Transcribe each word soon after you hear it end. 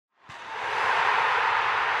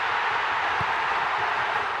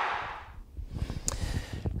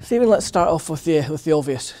Stephen, let's start off with the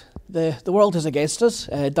obvious. The world is against us.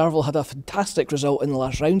 Darvel had a fantastic result in the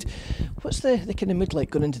last round. What's the kind of mood like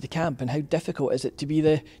going into the camp, and how difficult is it to be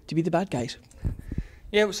the bad guys?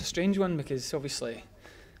 Yeah, it was a strange one because obviously,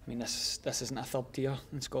 I mean, this isn't a third tier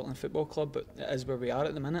in Scotland football club, but it is where we are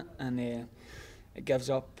at the minute, and it gives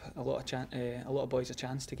up a lot of boys a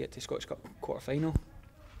chance to get to Scottish Cup quarter final,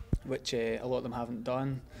 which a lot of them haven't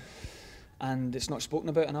done. And it's not spoken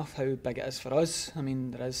about enough how big it is for us. I mean,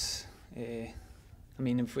 there is. I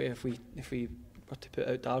mean, if we were to put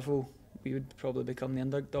out Darvel, we would probably become the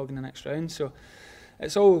underdog in the next round. So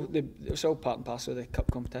it's all part and parcel of the cup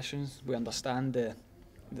competitions. We understand the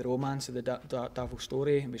romance of the Darvel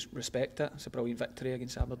story, and we respect it. It's a brilliant victory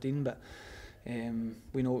against Aberdeen, but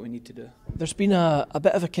we know what we need to do. There's been a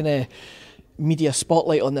bit of a kind of media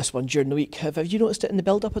spotlight on this one during the week. Have you noticed it in the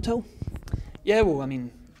build-up at all? Yeah, well, I mean,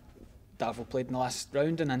 Darvel played in the last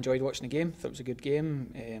round and I enjoyed watching the game. Thought it was a good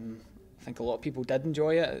game. I think a lot of people did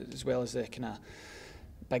enjoy it, as well as the kind of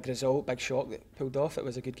big result, big shock that pulled off. It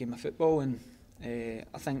was a good game of football, and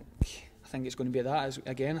I think it's going to be that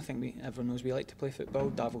again. I think everyone knows we like to play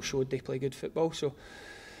football. Darvel showed they play good football, so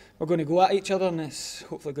we're going to go at each other, and it's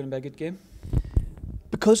hopefully going to be a good game.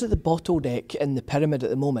 Because of the bottleneck in the pyramid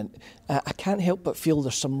at the moment, I can't help but feel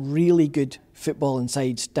there's some really good footballing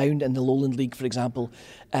sides down in the Lowland League, for example,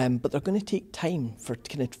 but they're going to take time for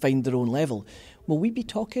kind of find their own level. Will we be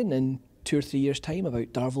talking in 2 or 3 years' time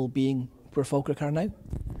about Darvel being where Falkirk are now?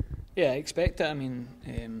 Yeah, I expect it. I mean,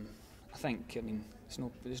 I think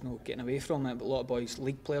there's no getting away from it. But a lot of boys,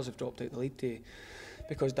 league players, have dropped out the league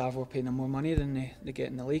because Darvel are paying them more money than they get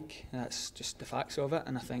in the league. That's just the facts of it.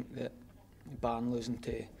 And I think that barring losing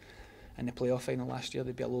in the playoff final last year,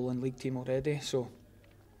 they'd be a Lowland League team already. So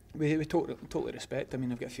we totally respect. I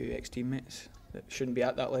mean, I've got a few ex-teammates that shouldn't be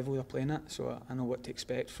at that level they're playing at, so I know what to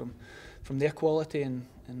expect from their quality and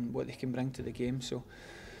what they can bring to the game. So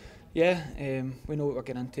yeah, we know what we're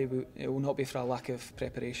getting into. It will not be for a lack of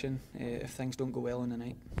preparation if things don't go well on the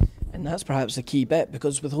night. And that's perhaps the key bit,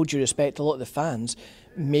 because with all due respect, a lot of the fans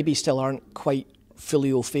maybe still aren't quite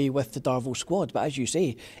fully au fait with the Darvel squad, but as you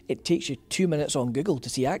say, it takes you 2 minutes on Google to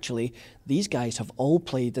see actually these guys have all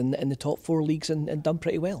played in the top 4 leagues and done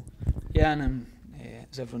pretty well. Yeah, and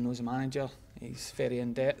as everyone knows, the manager, he's very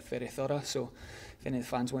in-depth, very thorough, so if any of the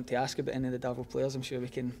fans want to ask about any of the Darvel players, I'm sure we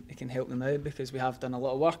can help them out, because we have done a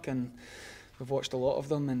lot of work and we've watched a lot of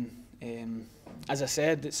them, and as I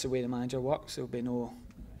said, it's the way the manager works. There'll be no,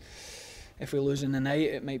 if we lose in the night,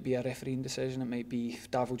 it might be a refereeing decision, it might be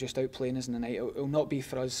Darvel just outplaying us in the night. It'll not be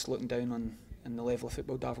for us looking down on the level of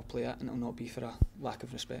football Darvel play at, and it'll not be for a lack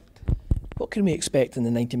of respect. What can we expect in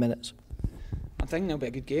the 90 minutes? I think it'll be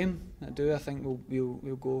a good game. I think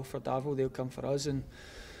we'll go for Darvel, they'll come for us, and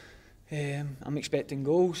I'm expecting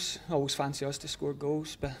goals. I always fancy us to score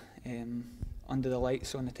goals, but under the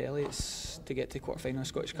lights on the telly, it's to get to quarter-final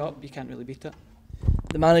Scottish Cup, you can't really beat it.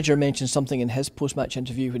 The manager mentioned something in his post-match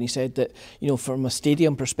interview when he said that, you know, from a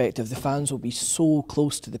stadium perspective, the fans will be so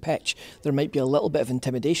close to the pitch, there might be a little bit of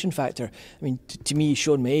intimidation factor. I mean, to me,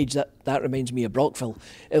 showing my age, that reminds me of Brockville.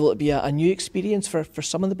 Will it be a new experience for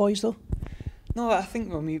some of the boys, though? No, I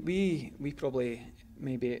think we probably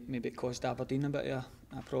maybe it caused Aberdeen a bit of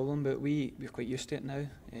a problem, but we're quite used to it now.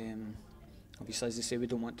 Obviously, as they say, we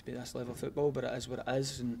don't want to be this level of football, but it is what it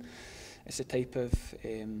is, and it's the type of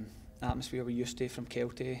atmosphere we're used to from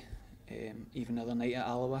Kelty, even the other night at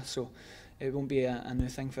Alloa, so it won't be a new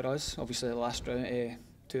thing for us. Obviously, the last round,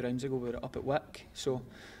 2 rounds ago, we were up at Wick, so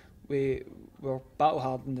we're battle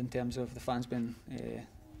hardened in terms of the fans being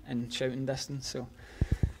in shouting distance, so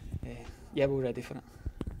yeah, we're ready for it.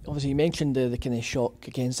 Obviously, you mentioned the kind of shock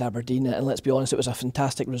against Aberdeen, and let's be honest, it was a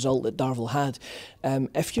fantastic result that Darvel had.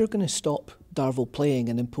 If you're going to stop Darvel playing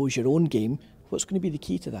and impose your own game, what's going to be the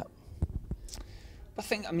key to that?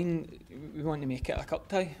 I mean, we want to make it a cup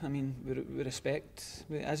tie. I mean, we respect,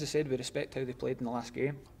 as I said, we respect how they played in the last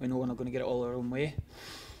game. We know we're not going to get it all our own way.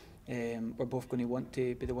 We're both going to want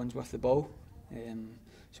to be the ones with the ball.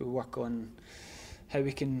 So we work on how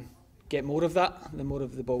we can get more of that. The more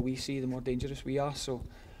of the ball we see, the more dangerous we are. So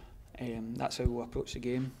that's how we'll approach the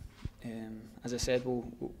game. As I said,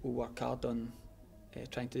 we'll work hard on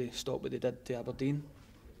trying to stop what they did to Aberdeen.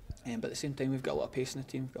 But at the same time, we've got a lot of pace in the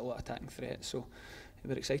team, we've got a lot of attacking threat, so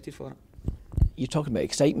we're excited for it. You're talking about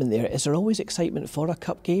excitement there. Is there always excitement for a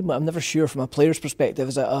cup game? I'm never sure from a player's perspective.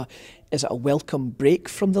 Is it a welcome break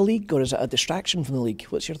from the league, or is it a distraction from the league?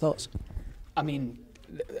 What's your thoughts? I mean,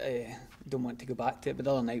 don't want to go back to it, but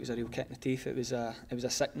the other night was a real kick in the teeth. It was a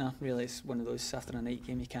sickener, really. It's one of those, after a night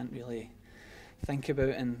game, you can't really think about,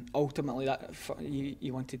 and ultimately that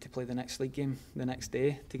you wanted to play the next league game the next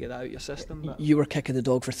day to get that out your system. But you were kicking the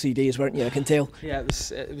dog for 3 days, weren't you? I can tell. Yeah, it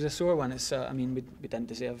was a sore one. It's I mean, we didn't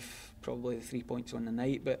deserve probably the 3 points on the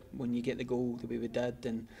night, but when you get the goal the way we did,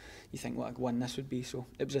 and you think what a win this would be, so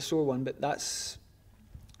it was a sore one. But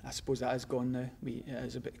I suppose that is gone now. It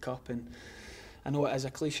is a bit cup, and I know it is a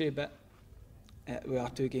cliche, but we are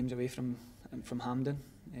 2 games away from Hampden,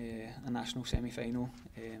 a national semi-final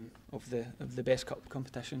of the best cup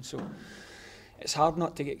competition. So it's hard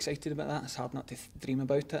not to get excited about that. It's hard not to dream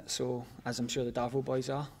about it. So as I'm sure the Darvel boys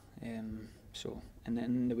are. So and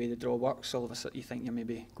then the way the draw works, all of a sudden you think you're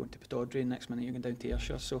maybe going to Pittodrie, and next minute you're going down to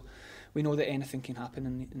Ayrshire. So we know that anything can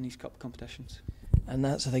happen in these cup competitions. And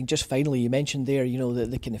that's the thing. Just finally, you mentioned there,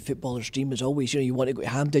 the kind of footballer's dream is always, you want to go to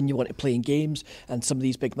Hampden, you want to play in games and some of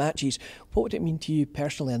these big matches. What would it mean to you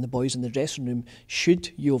personally and the boys in the dressing room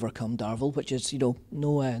should you overcome Darvel, which is,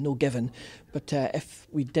 no given. But if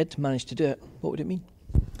we did manage to do it, what would it mean?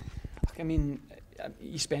 I mean,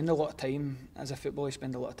 you spend a lot of time, as a footballer, you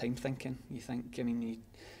spend a lot of time thinking. You think, you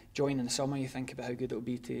join in the summer, you think about how good it will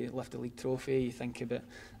be to lift the league trophy. You think about,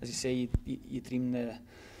 as you say, you dream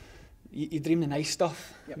the nice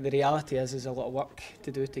stuff. Yep. The reality is there's a lot of work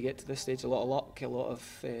to do to get to this stage, a lot of luck, a lot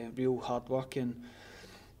of real hard work, and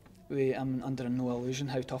I'm under no illusion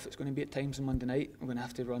how tough it's going to be at times on Monday night. We're going to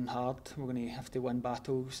have to run hard, we're going to have to win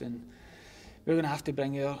battles, and we're going to have to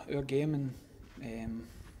bring our game. And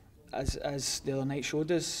as the other night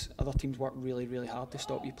showed us, other teams work really, really hard to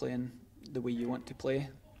stop you playing the way you want to play,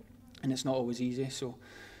 and it's not always easy. So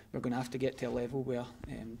we're going to have to get to a level where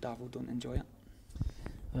Darvel don't enjoy it.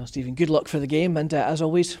 Well, Stephen, good luck for the game, and as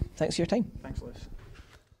always, thanks for your time. Thanks, Lewis.